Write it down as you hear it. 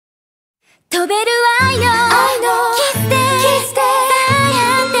飛べる愛のキスで最果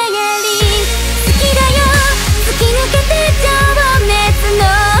てやり好きだよ突き抜けて情熱の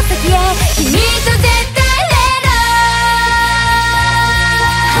先へ君と絶対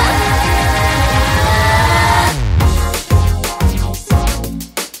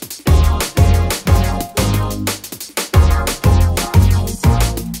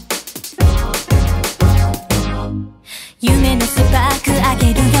夢のスパークあ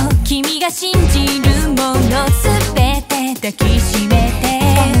げるよ君が信じるものすべて抱きしめて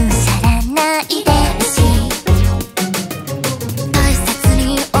がむしゃらないでほしい大切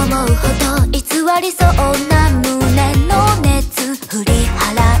に思うほど偽りそうな胸の熱振り払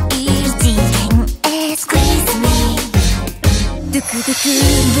い異次元へスクイーズミードゥクドゥク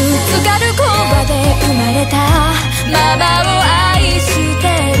ぶつかる工場で生まれたママを愛して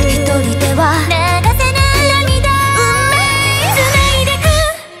る一人では流せない涙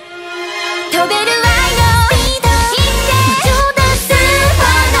飛べる愛のスピード一緒だスーパ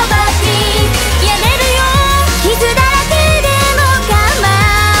ーノバティやれるよ傷だらけでも構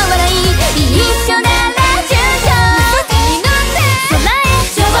わない一緒なら重症祈って備え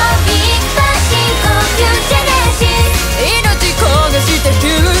超ビッグパシ高級ジェネシス命焦がしてフュ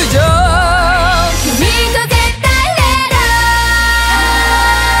ージョン君と絶対レラ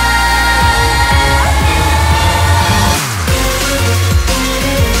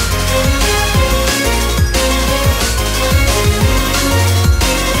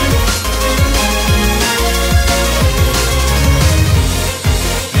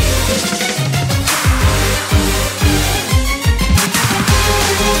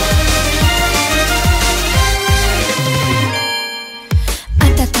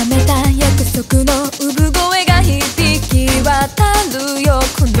温めた約束の産声が響き渡るよ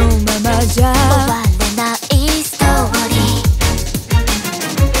このままじゃ終われないストーリー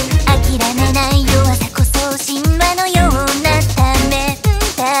諦めない弱さこそ神話のようなため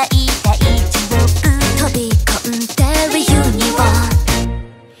大丈夫飛び込んでるユニボ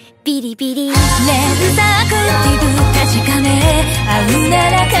ビリビリレールサークティブ確かめ合うな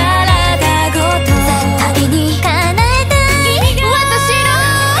ら体ごと絶対に叶えたい私の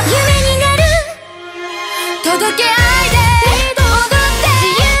夢になる届け愛で踊って自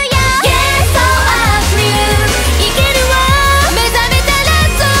由や Yes so I free you いけるわ目覚めたら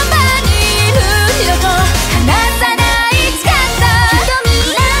そばにいる二度と離さない誓った瞳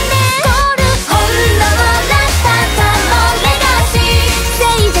なんでゴール翻弄らしたかもレガシー静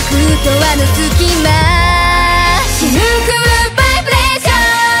寂とあの隙間しぬくバイブレーション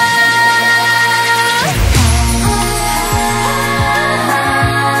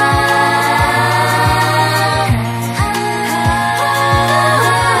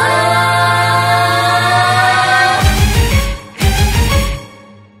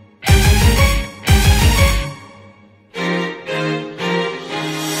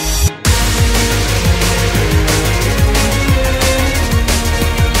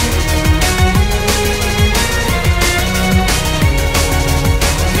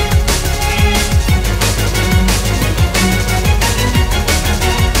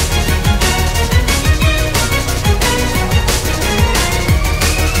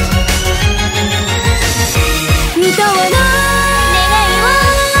未踏の願いを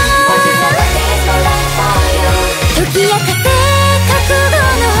解き明かせ覚悟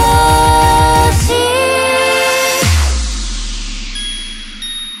の星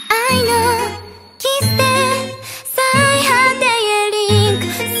愛のキスで最果てへリンク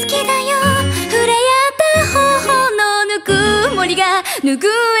好きだよ触れ合った頬のぬくもりが拭えな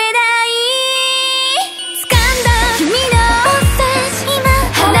い掴んだ君の今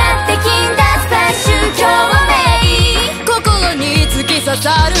放ってきたスパッシュ共鳴心に突き刺さ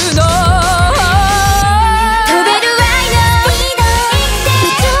るの飛べる愛のスピード一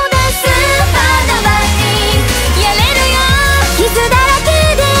緒だスーパーノバティやれるよ傷だらけ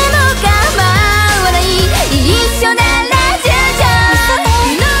でも構わない一緒なら重症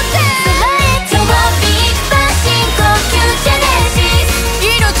祈って備え超ビッグパシ高級ジェネシス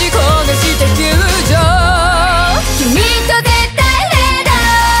命焦がしてフュージョン君と絶対レダ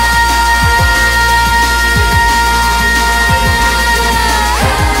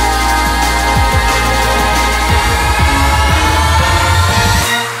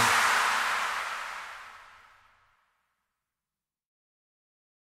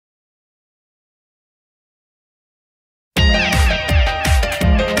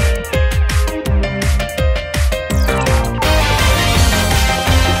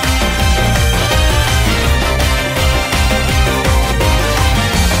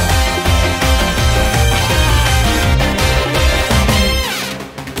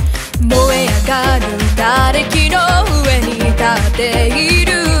燃えかる瓦礫の上に立ってい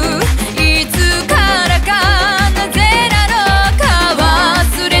る。いつからかなぜなのか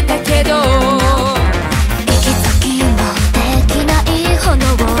忘れたけど、行き先もできない炎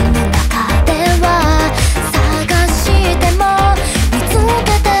の中では探しても見つけ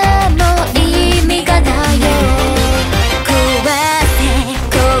ても意味がないよ。壊せ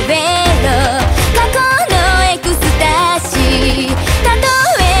超えろ過去のエクスタシー。たと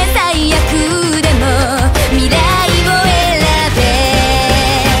え最悪でも未来を選べ。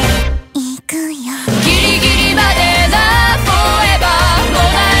行くよギリギリまでラフォーエバーも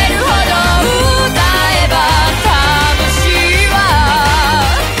らえるほど歌えば楽しいわ。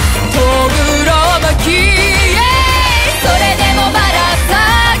飛ぶロマキそれでもまだ叫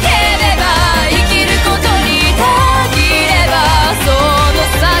べば生きることにたぎればその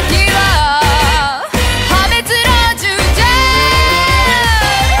先は破滅の順序。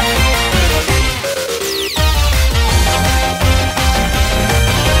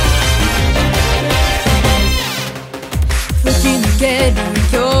吹き抜ける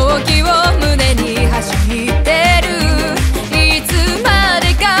狂気を胸に走ってる。いつまで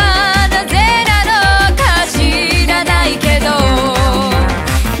かなぜなのか知らないけど、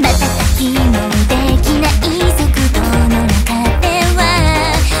瞬きもできない速度の中では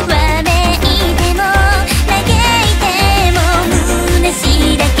わめいても嘆いても虚し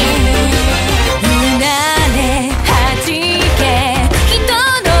いだけ。うなれはじけ人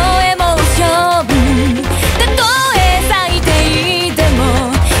のエモーション。たとえ咲いていても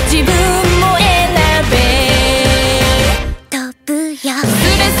自分も選べ。飛ぶよス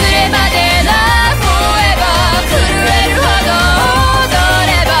レスレまでラフォーエバー震えるほど踊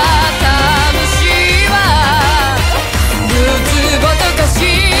れば楽しいわ。るつぼとかし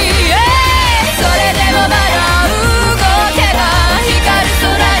それでもまだ動けば光る空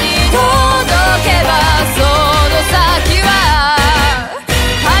に届けばその先は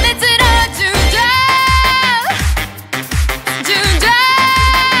破滅の順序。順序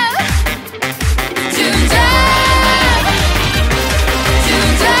順序順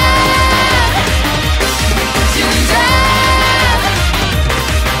序。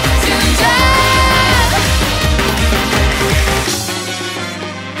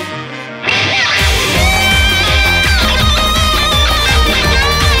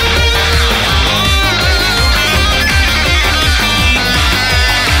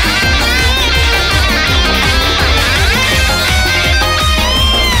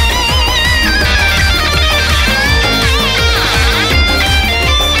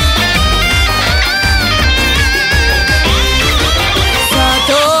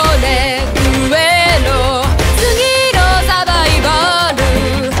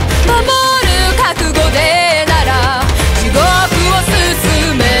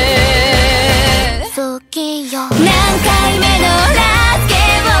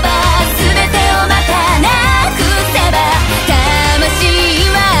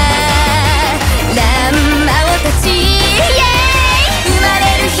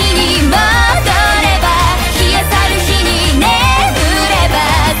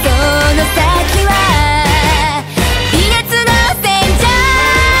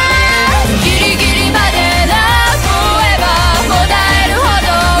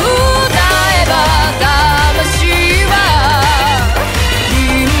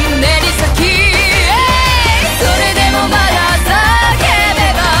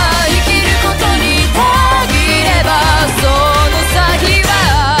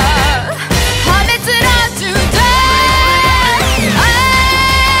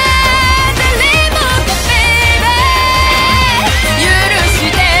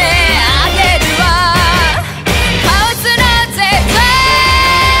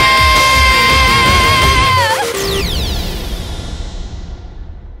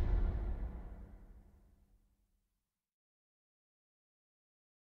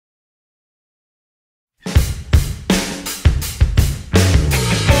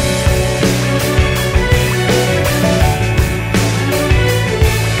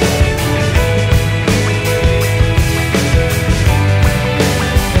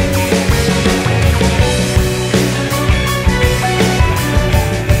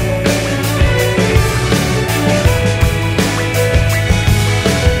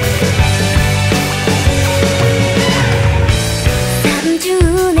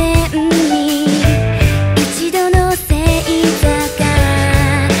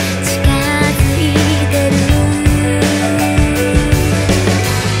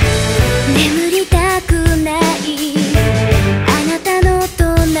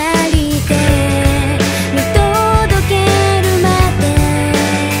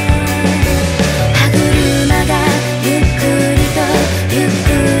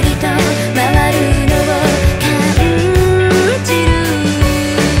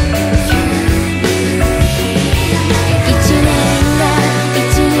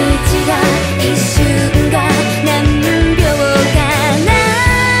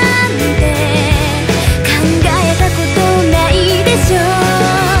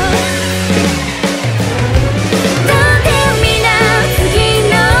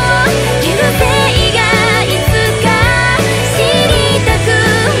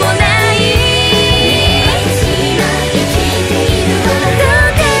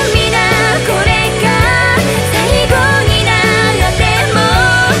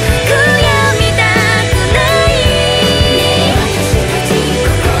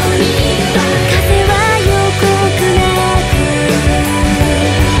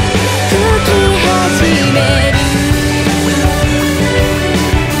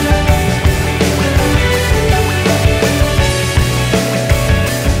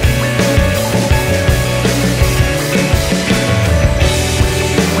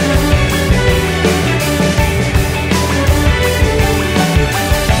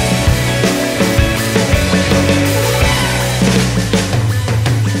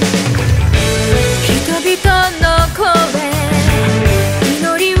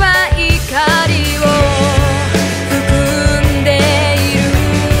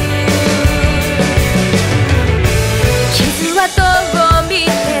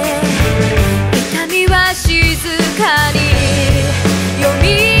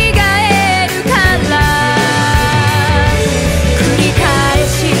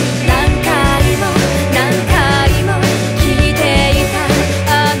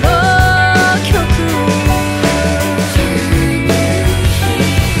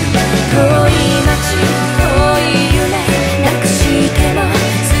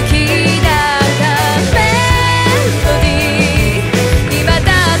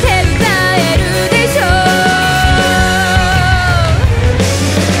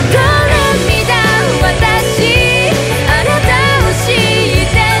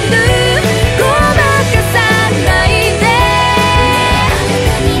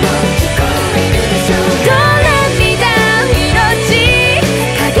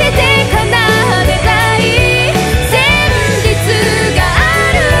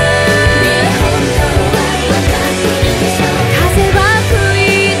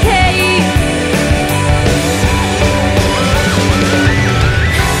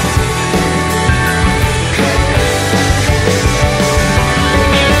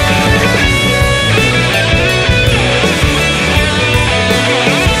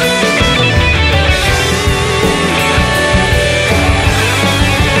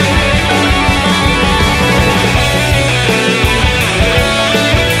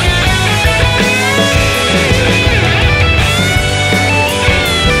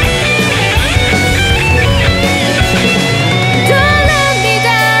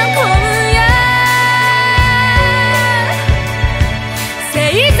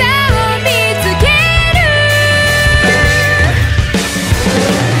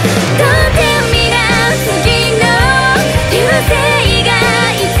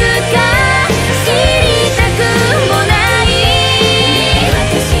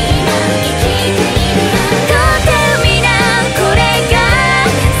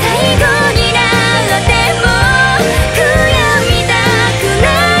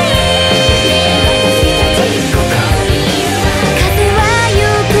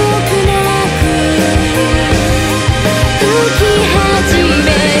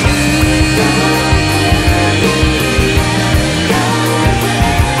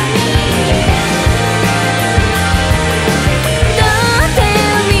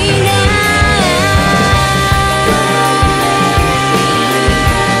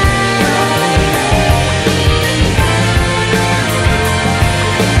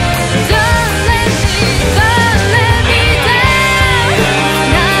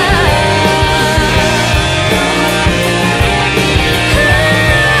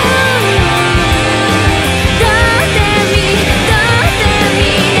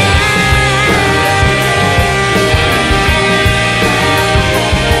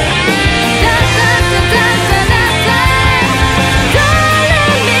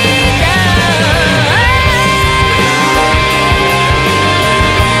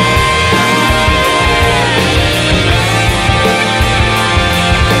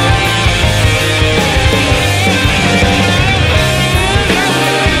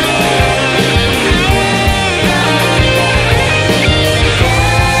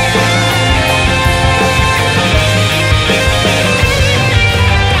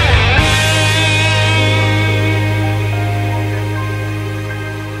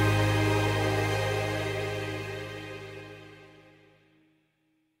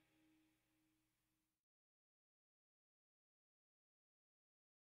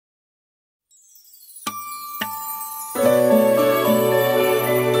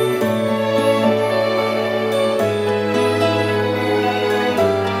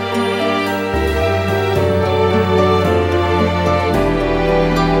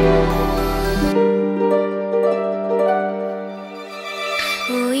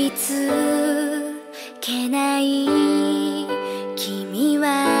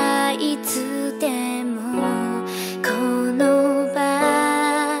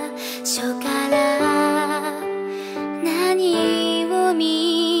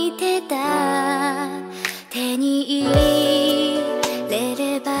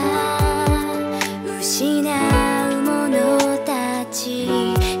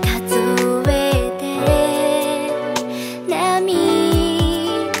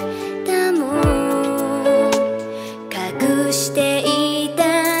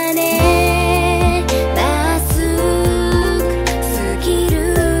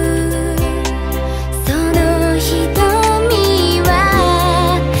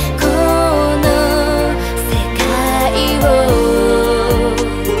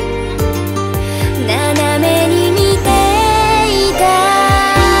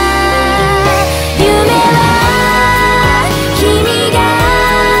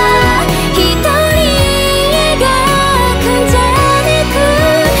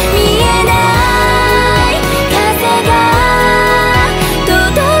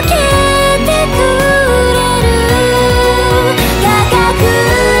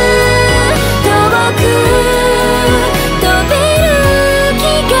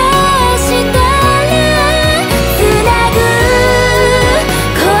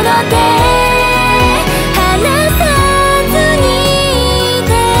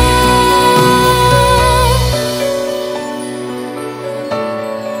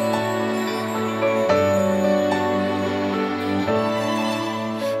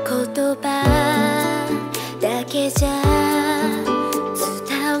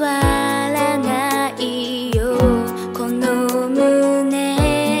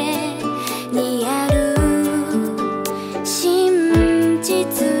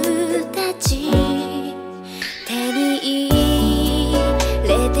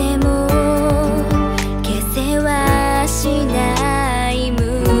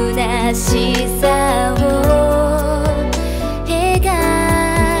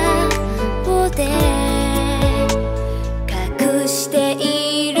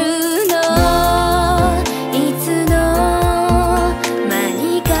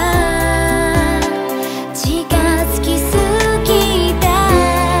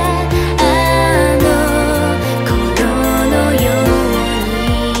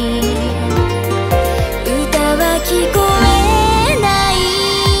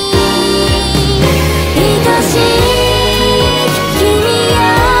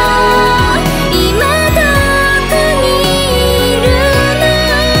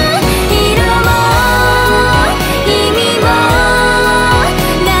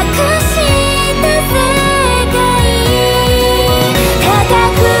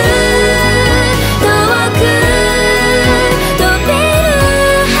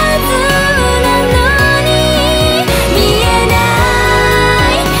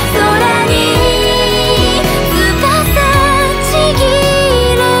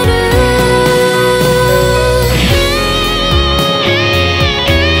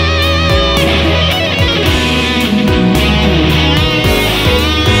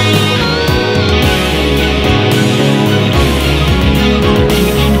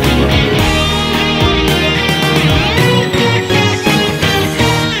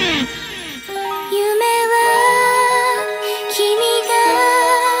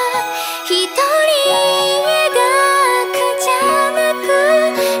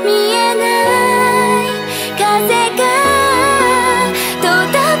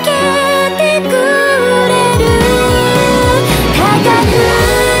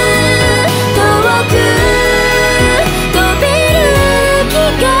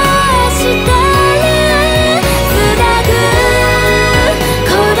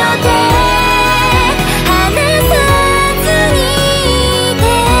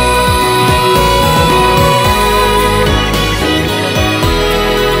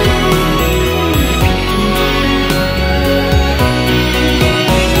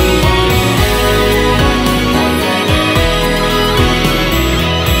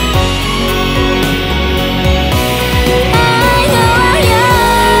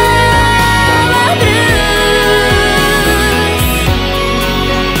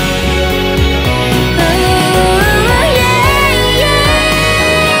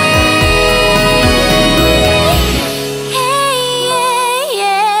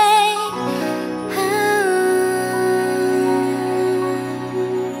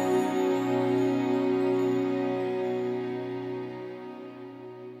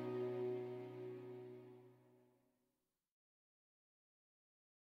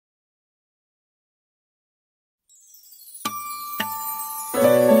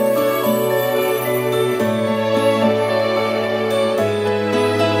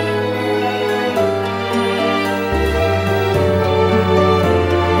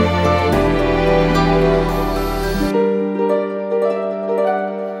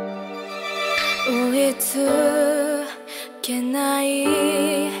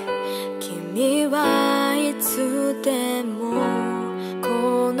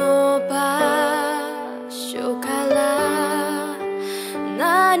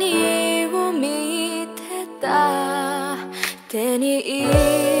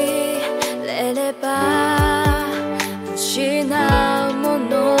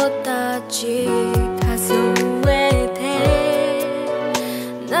ち数えて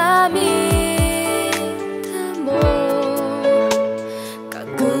涙も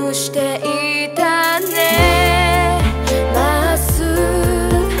隠していたね。まっすぐ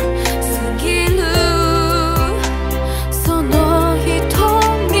すぎるその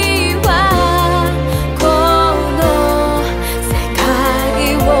瞳はこの世界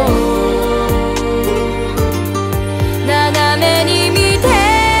を斜めに見て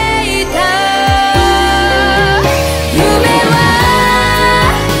いた。夢は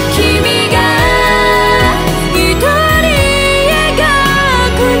君が一人描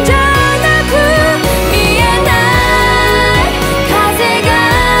くんじゃなく、見えない風が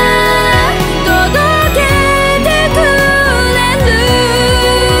届けてくれる。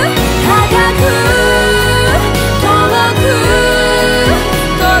高く遠く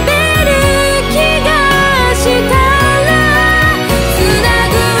飛べる気がしたら、つな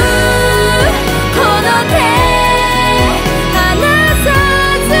ぐこの手離さ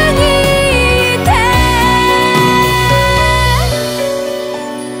ずにいて。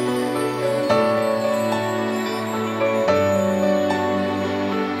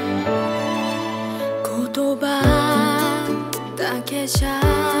言葉だけじゃ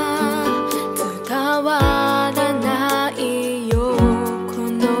伝わらないよ、こ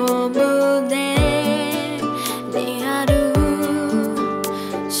の胸にある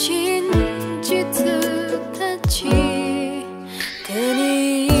真実たち。手に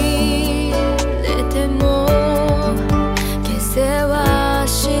入れても消せは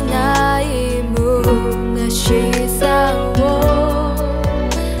しない虚しさを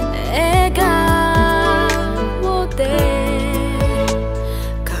笑顔で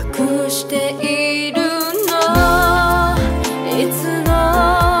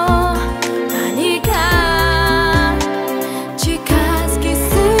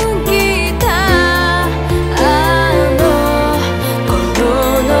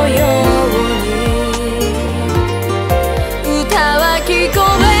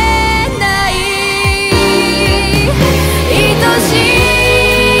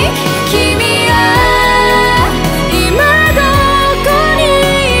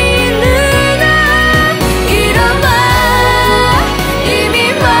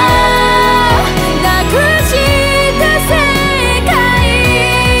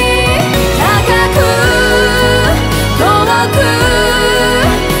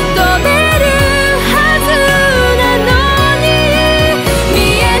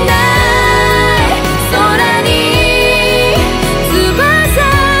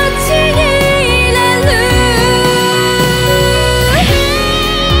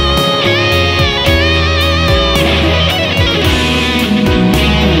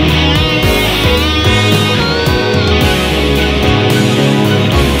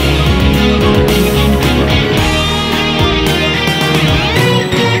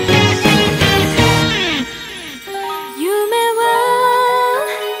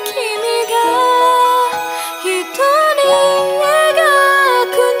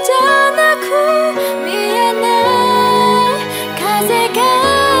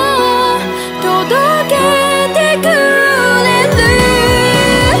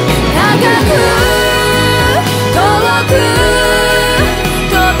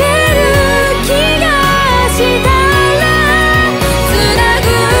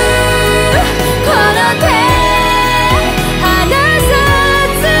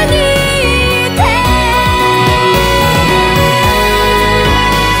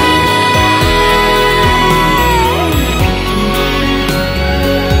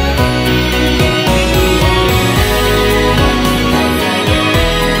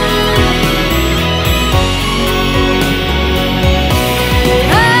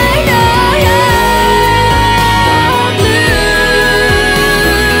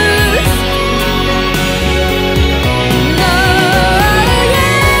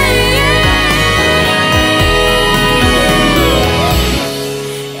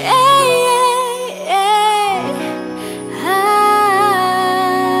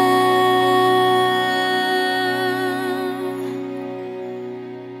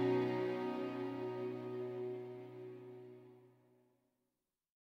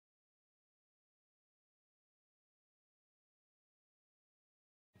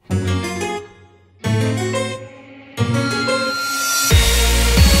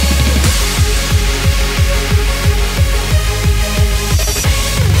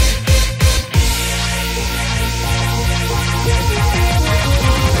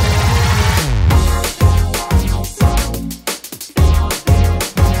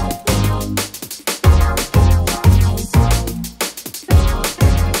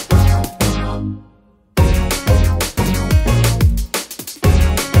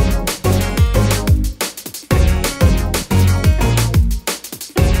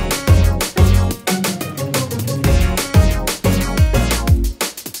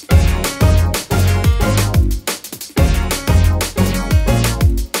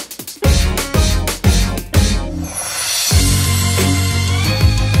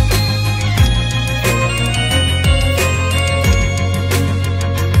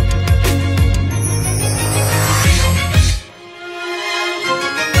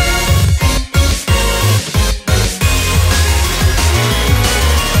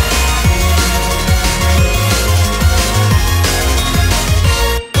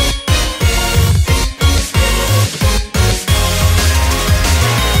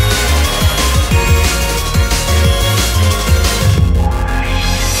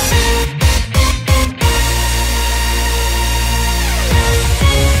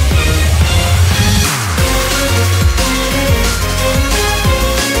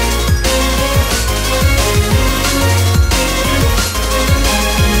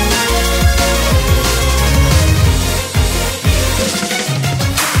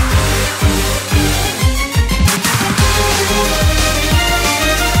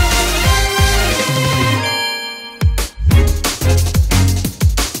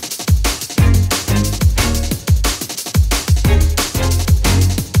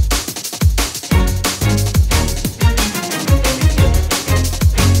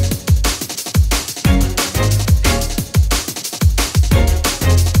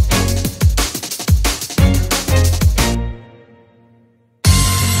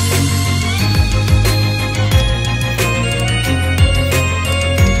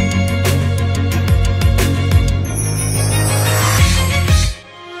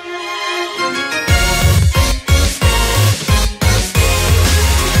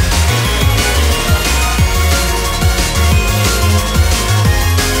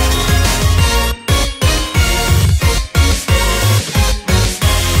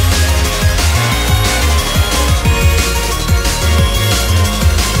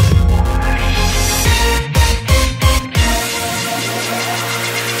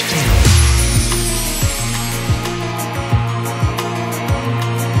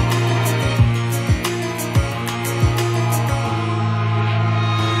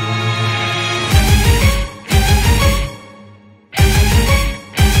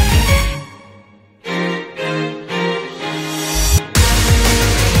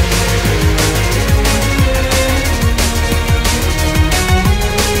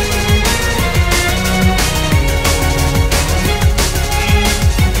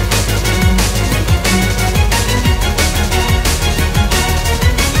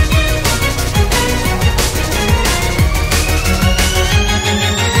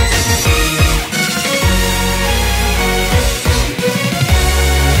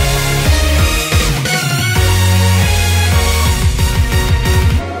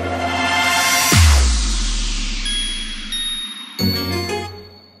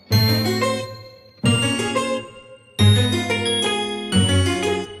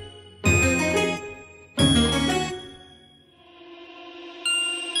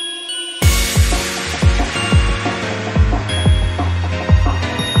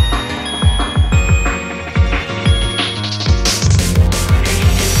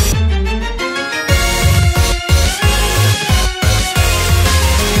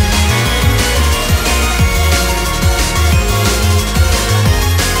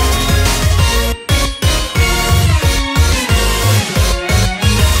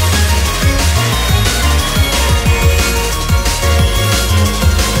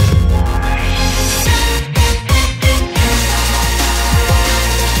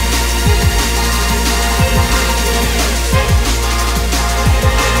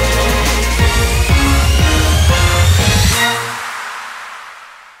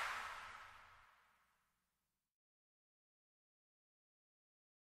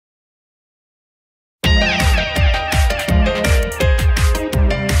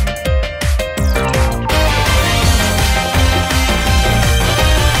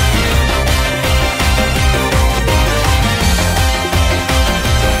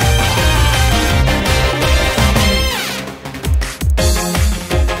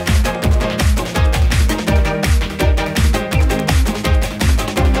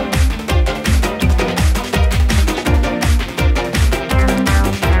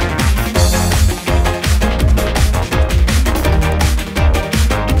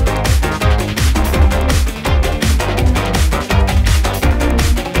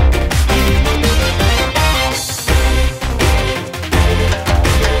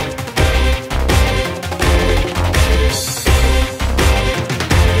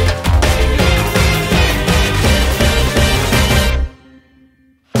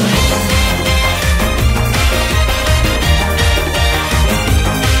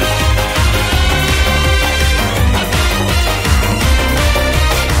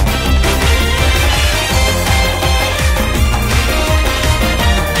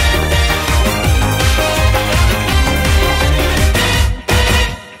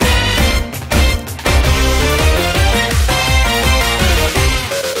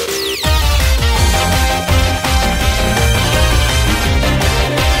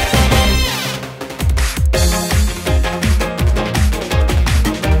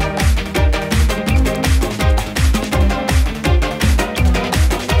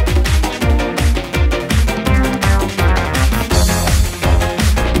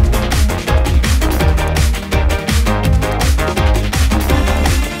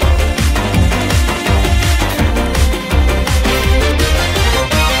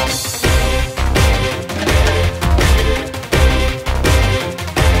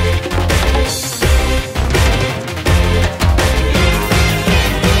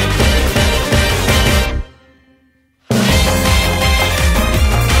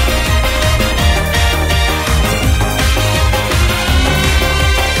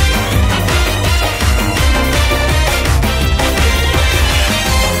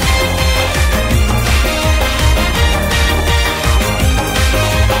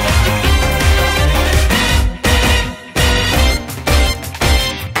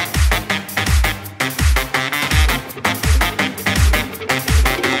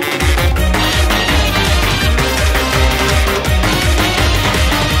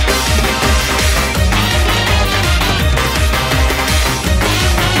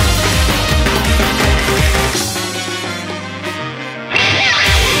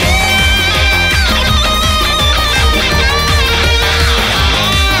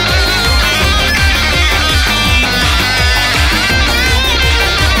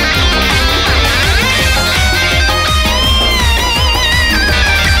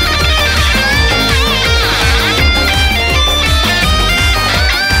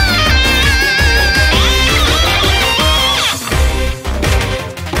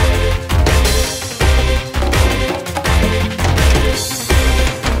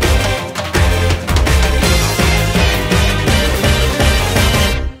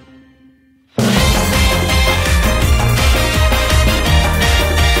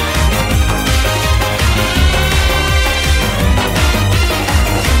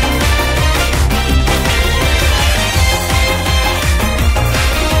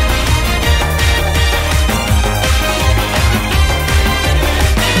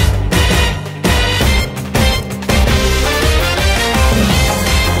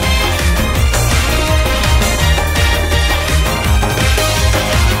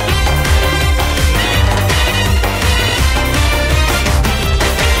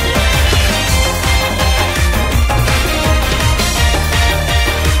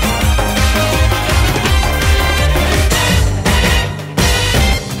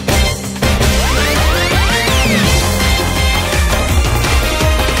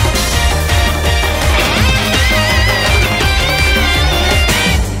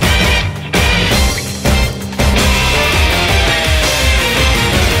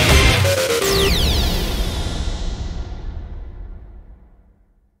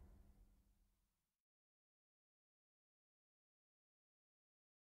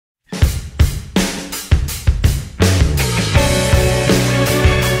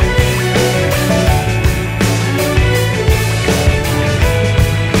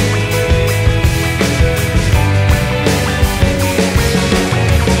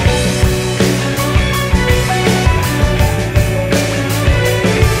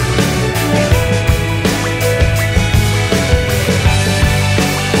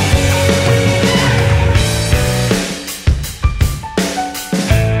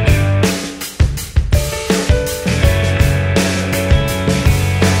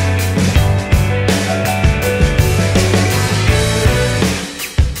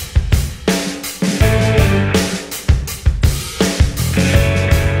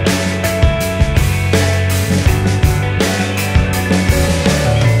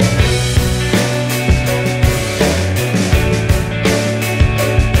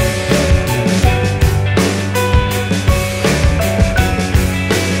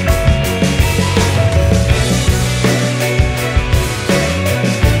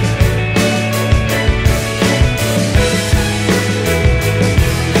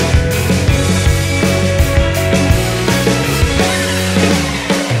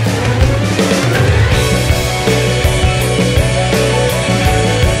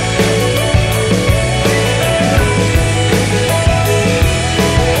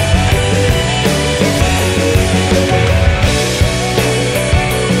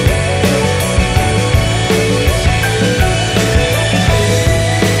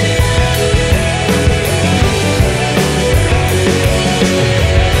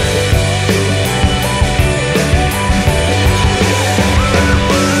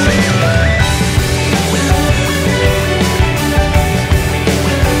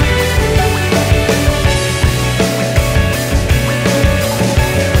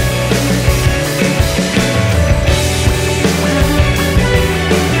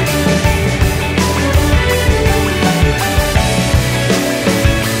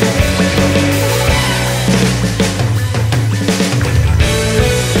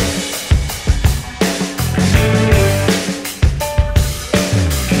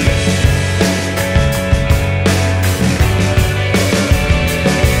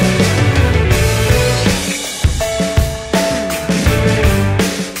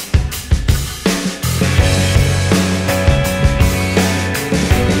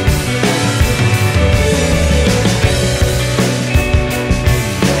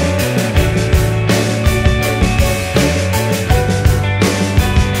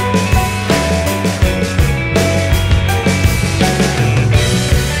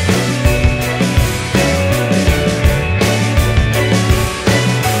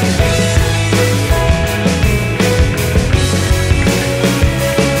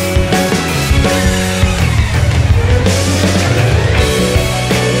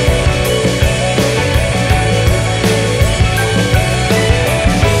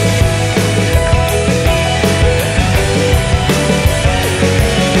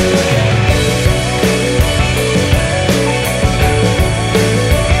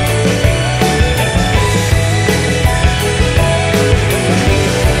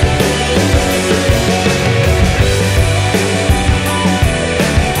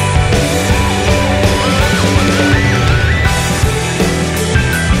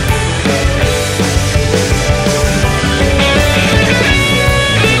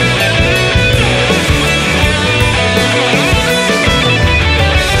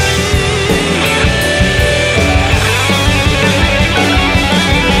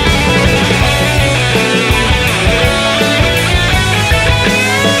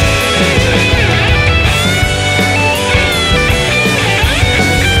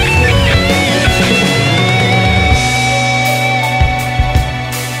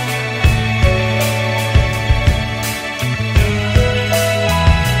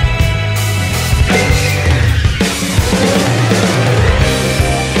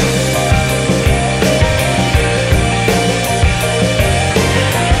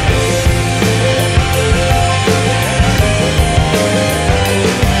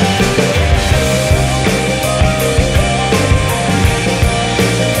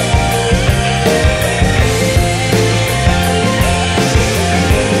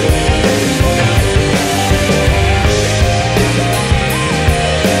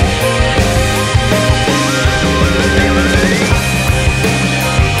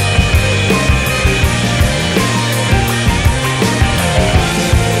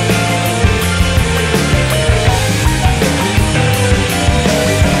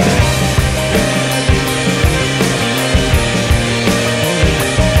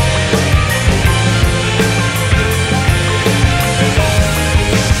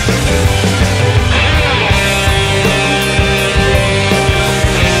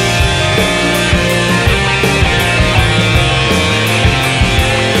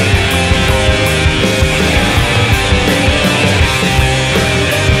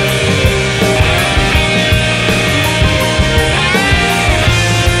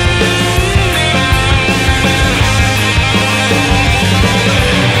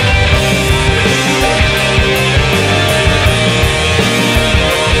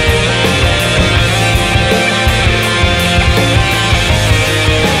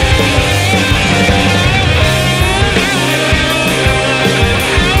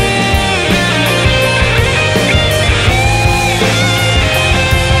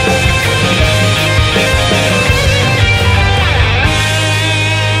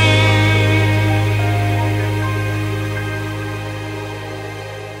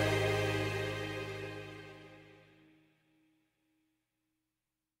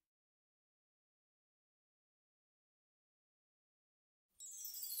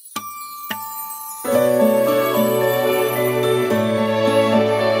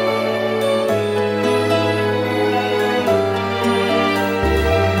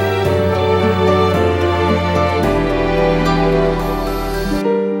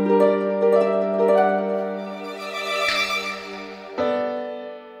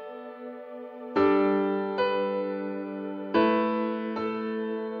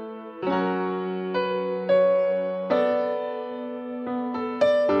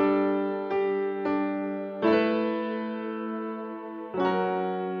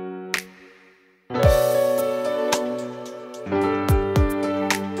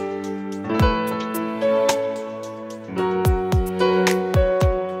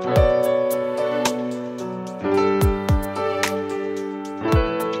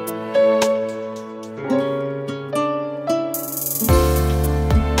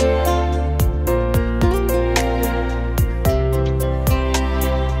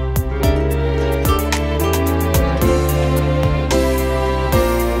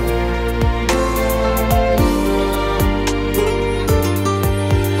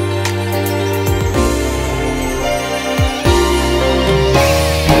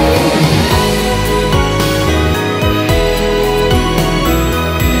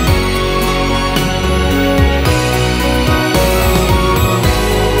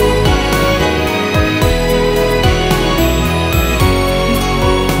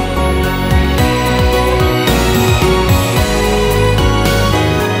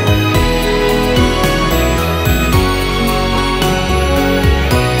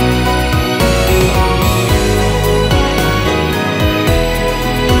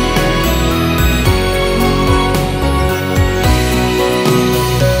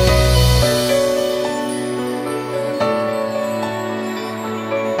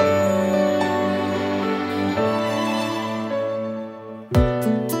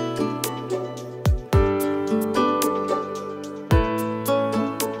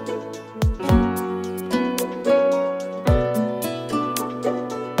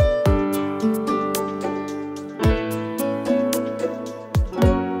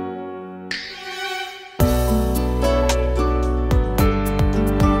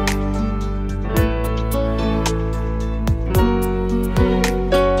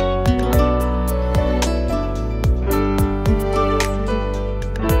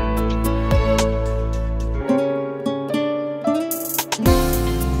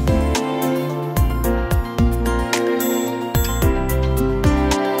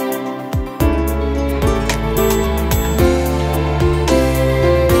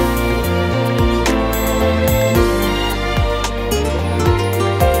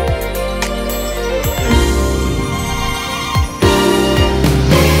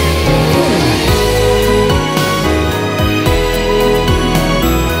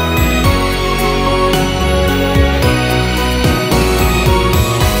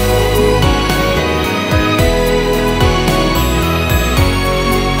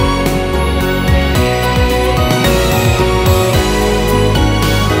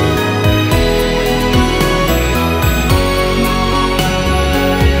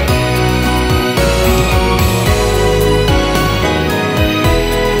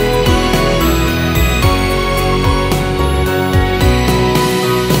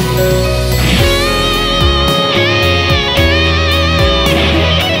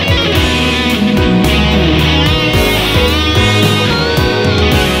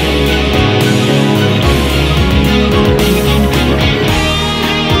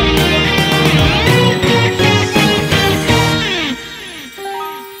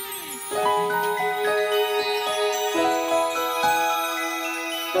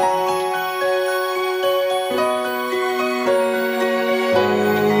「